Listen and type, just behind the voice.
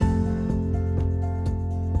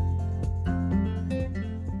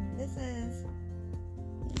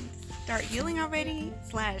Start Healing Already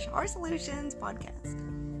 / Heart Solutions podcast.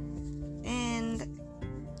 And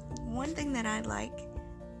one thing that I like,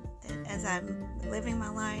 that as I'm living my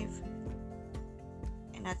life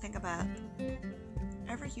and I think about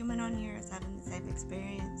every human on here is having the same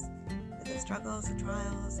experience, with the struggles, the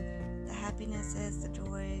trials, the happinesses, the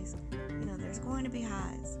joys. There's going to be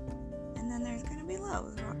highs, and then there's going to be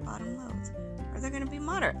lows, rock bottom lows, or they're going to be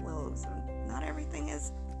moderate lows. Not everything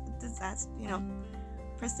is disaster,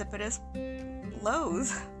 precipitous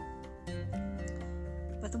lows.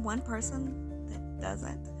 But the one person that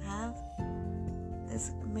doesn't have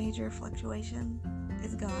this major fluctuation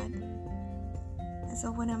is God. And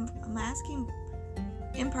so when I'm asking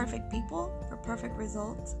imperfect people for perfect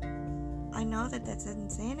results, I know that that's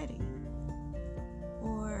insanity.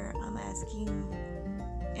 Or I'm asking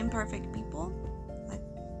imperfect people, like,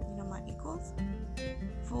 my equals,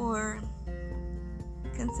 for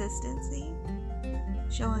consistency,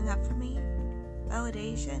 showing up for me,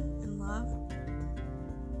 validation, and love.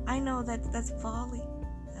 I know that's folly.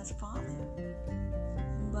 That's folly.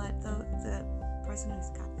 But the person who's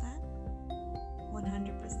got that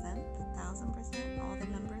 100%, 1,000%, all the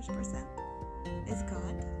numbers percent is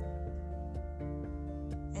God.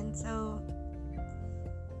 And so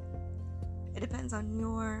it depends on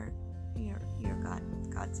your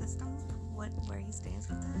God system, where he stands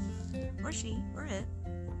with that, or she, or it.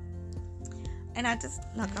 And I'm just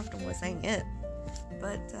not comfortable with saying it,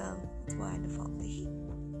 but that's why I default to he.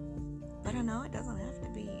 But I know it doesn't have to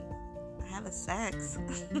be have a sex.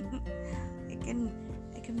 it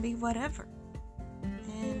can be whatever.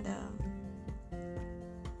 And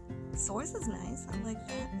source is nice. I like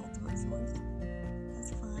that. Ultimate source.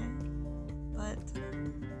 That's fine. But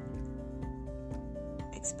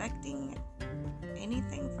expecting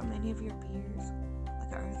anything from any of your peers,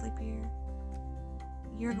 like an earthly peer,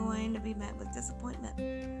 you're going to be met with disappointment.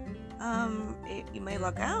 You may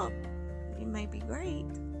luck out. You may be great.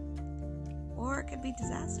 Or it could be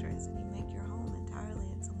disastrous, and you make your home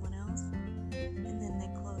entirely in someone else, and then they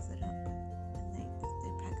close it up, and they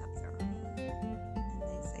pack up their home, and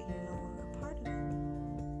they say you're no longer a part of it,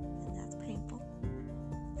 and that's painful.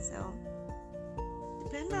 So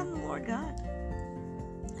depend on the Lord God,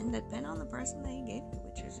 and depend on the person that He gave you,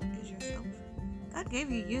 which is yourself. God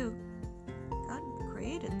gave you. God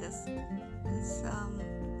created this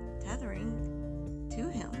tethering to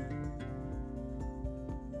Him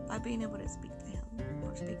by being able to speak to Him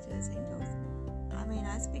or speak to His angels.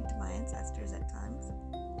 I speak to my ancestors at times,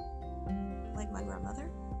 like my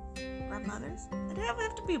grandmothers. It doesn't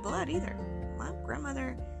have to be blood either. My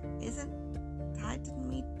grandmother isn't tied to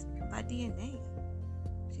me by DNA.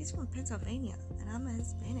 She's from Pennsylvania, and I'm a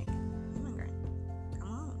Hispanic immigrant.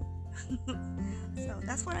 Come on. So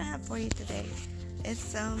that's what I have for you today.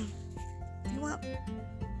 It's if you want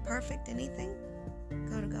perfect anything,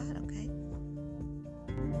 go to God, okay?